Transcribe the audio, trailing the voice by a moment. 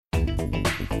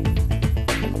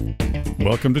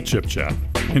Welcome to Chip Chat,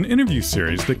 an interview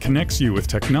series that connects you with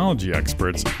technology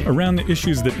experts around the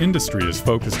issues that industry is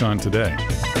focused on today.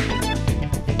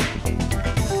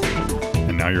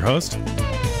 And now your host,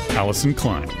 Allyson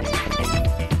Klein.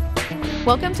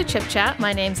 Welcome to Chip Chat.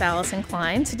 My name's Allyson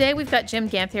Klein. Today we've got Jim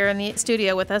Ganthier in the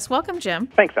studio with us. Welcome, Jim.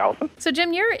 Thanks, Allyson. So,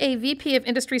 Jim, you're a VP of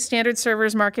Industry Standard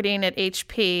Servers Marketing at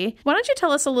HP. Why don't you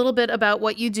tell us a little bit about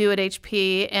what you do at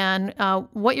HP and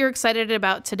what you're excited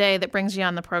about today that brings you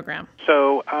on the program?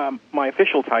 So, my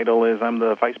official title is I'm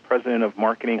the Vice President of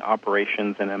Marketing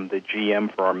Operations, and I'm the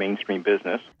GM for our mainstream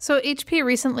business. So, HP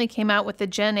recently came out with the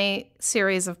Gen8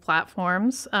 series of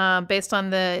platforms based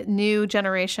on the new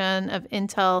generation of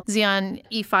Intel Xeon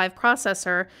E5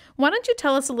 processor. Why don't you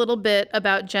tell us a little bit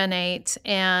about Gen8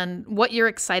 and what you're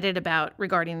excited about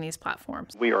regarding these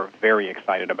platforms? We are very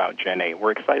excited about Gen8.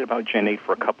 We're excited about Gen8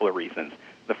 for a couple of reasons.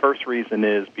 The first reason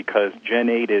is because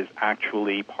Gen8 is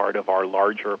actually part of our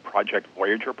larger Project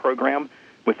Voyager program.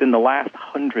 Within the last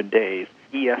 100 days,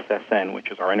 ESSN, which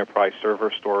is our Enterprise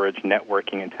Server Storage,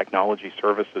 Networking, and Technology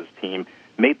Services team,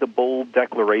 made the bold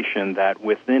declaration that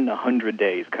within 100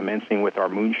 days, commencing with our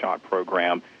Moonshot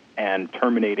program and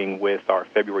terminating with our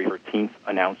February 13th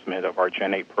announcement of our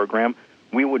Gen8 program,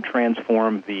 we would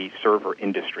transform the server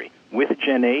industry. With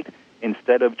Gen8,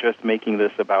 instead of just making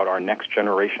this about our next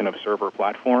generation of server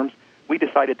platforms, we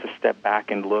decided to step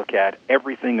back and look at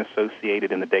everything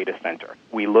associated in the data center.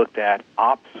 We looked at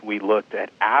ops, we looked at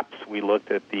apps, we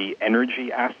looked at the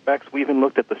energy aspects, we even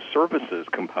looked at the services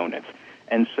components.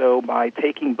 And so by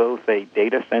taking both a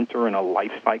data center and a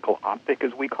lifecycle optic,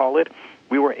 as we call it,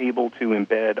 we were able to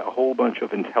embed a whole bunch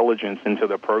of intelligence into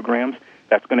the programs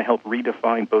that's going to help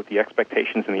redefine both the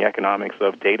expectations and the economics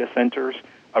of data centers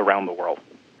around the world.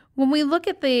 When we look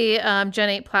at the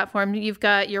Gen8 platform, you've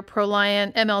got your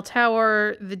Proliant ML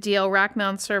Tower, the DL rack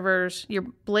mount servers, your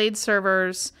Blade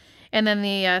servers, and then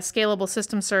the scalable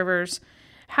system servers.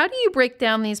 How do you break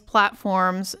down these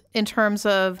platforms in terms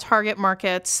of target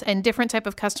markets and different type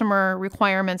of customer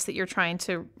requirements that you're trying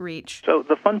to reach? So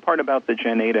the fun part about the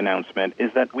Gen8 announcement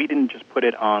is that we didn't just put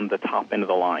it on the top end of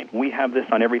the line. We have this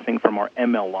on everything from our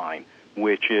ML line,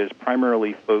 which is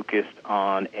primarily focused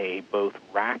on a both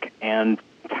rack and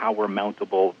tower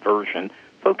mountable version,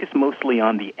 focused mostly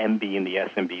on the MB and the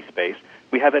SMB space.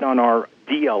 We have it on our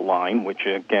DL line, which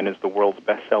again is the world's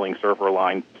best-selling server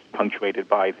line, punctuated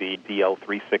by the DL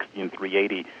 360 and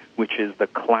 380, which is the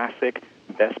classic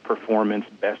best performance,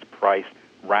 best price,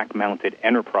 rack-mounted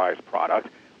enterprise product.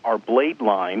 Our Blade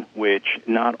line, which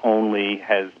not only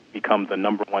has become the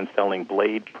number one selling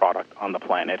Blade product on the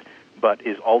planet, but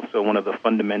is also one of the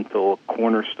fundamental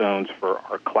cornerstones for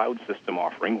our cloud system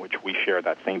offering, which we share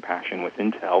that same passion with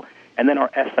Intel. And then our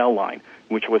SL line,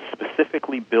 which was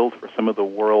specifically built for some of the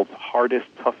world's hardest,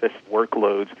 toughest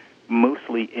workloads,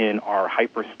 mostly in our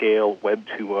hyperscale Web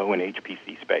 2.0 and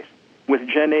HPC space. With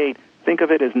Gen8, think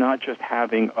of it as not just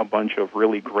having a bunch of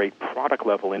really great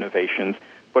product-level innovations,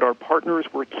 but our partners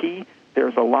were key.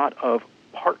 There's a lot of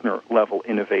partner-level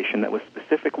innovation that was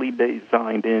specifically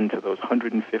designed into those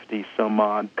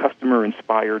 150-some-odd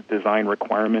customer-inspired design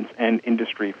requirements and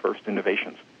industry-first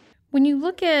innovations. When you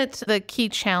look at the key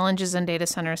challenges in data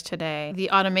centers today, the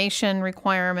automation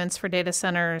requirements for data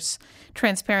centers,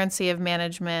 transparency of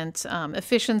management,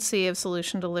 efficiency of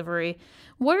solution delivery,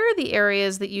 what are the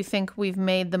areas that you think we've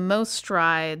made the most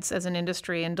strides as an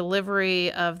industry in delivery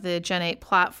of the Gen8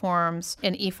 platforms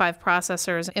and E5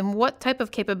 processors? And what type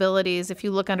of capabilities, if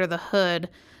you look under the hood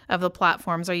of the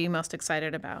platforms, are you most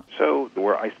excited about? So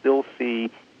where I still see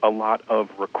a lot of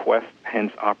request,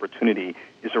 hence opportunity,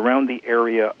 is around the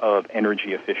area of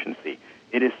energy efficiency.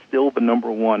 It is still the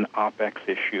number one OpEx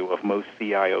issue of most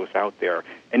CIOs out there.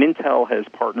 And Intel has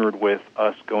partnered with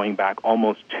us going back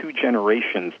almost 2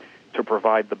 generations to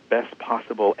provide the best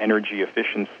possible energy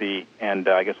efficiency and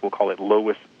I guess we'll call it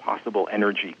lowest possible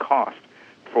energy cost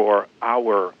for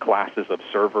our classes of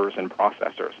servers and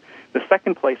processors. The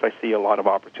second place I see a lot of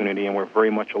opportunity, and we're very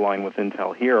much aligned with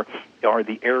Intel here, are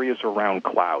the areas around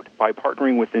cloud. By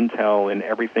partnering with Intel in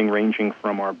everything ranging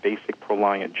from our basic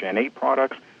Proliant Gen8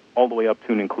 products all the way up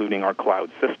to and including our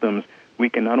cloud systems, we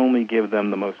can not only give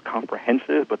them the most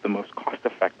comprehensive but the most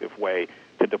cost-effective way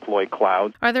to deploy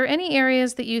cloud. Are there any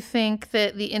areas that you think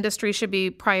that the industry should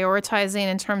be prioritizing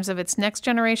in terms of its next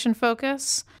generation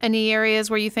focus? Any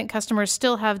areas where you think customers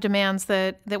still have demands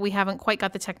that we haven't quite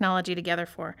got the technology together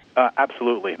for?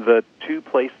 Absolutely. The 2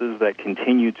 places that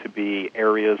continue to be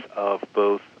areas of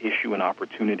both issue and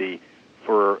opportunity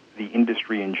for the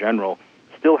industry in general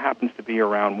still happens to be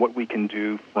around what we can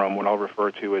do from what I'll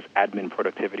refer to as admin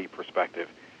productivity perspective.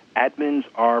 Admins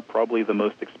are probably the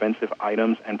most expensive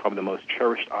items and probably the most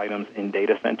cherished items in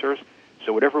data centers.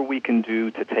 So whatever we can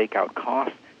do to take out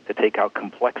costs, to take out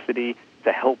complexity,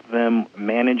 to help them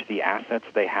manage the assets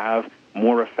they have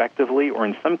more effectively, or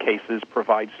in some cases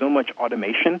provide so much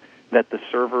automation that the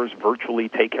servers virtually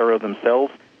take care of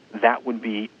themselves, that would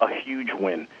be a huge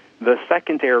win. The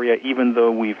second area, even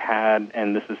though we've had,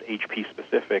 and this is HP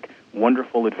specific,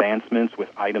 wonderful advancements with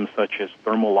items such as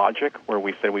thermal logic, where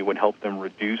we said we would help them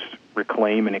reduce,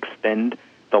 reclaim, and extend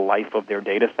the life of their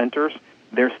data centers,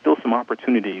 there's still some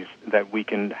opportunities that we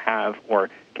can have or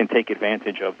can take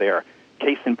advantage of there.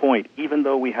 Case in point, even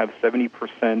though we have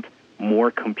 70%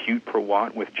 more compute per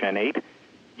watt with Gen 8,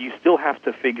 you still have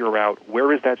to figure out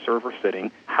where is that server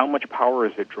sitting, how much power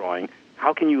is it drawing,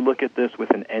 how can you look at this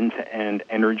with an end-to-end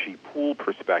energy pool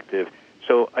perspective?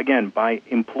 So again, by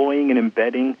employing and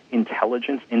embedding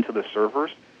intelligence into the servers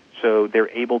so they're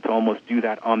able to almost do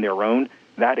that on their own,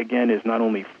 that again is not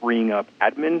only freeing up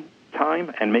admin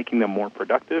time and making them more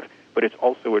productive, but it's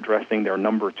also addressing their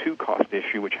number two cost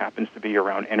issue, which happens to be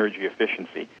around energy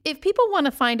efficiency. If people want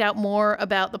to find out more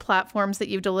about the platforms that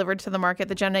you've delivered to the market,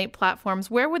 the Gen 8 platforms,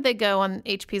 where would they go on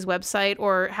HP's website,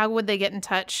 or how would they get in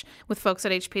touch with folks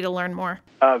at HP to learn more?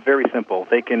 Very simple.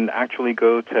 They can actually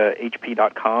go to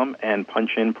hp.com and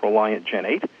punch in Proliant Gen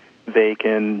 8. They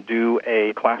can do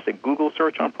a classic Google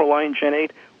search on Proliant Gen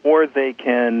 8, or they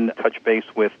can touch base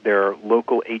with their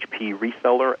local HP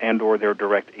reseller and or their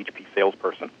direct HP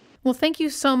salesperson. Well, thank you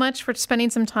so much for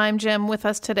spending some time, Jim, with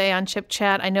us today on Chip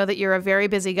Chat. I know that you're a very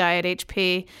busy guy at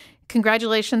HP.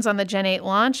 Congratulations on the Gen 8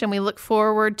 launch, and we look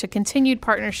forward to continued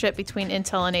partnership between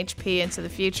Intel and HP into the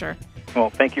future. Well,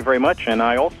 thank you very much, and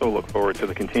I also look forward to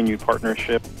the continued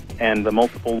partnership and the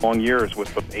multiple long years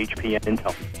with both HP and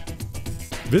Intel.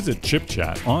 Visit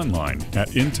ChipChat online at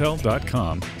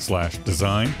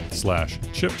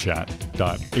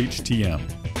intel.com/design/chipchat.htm.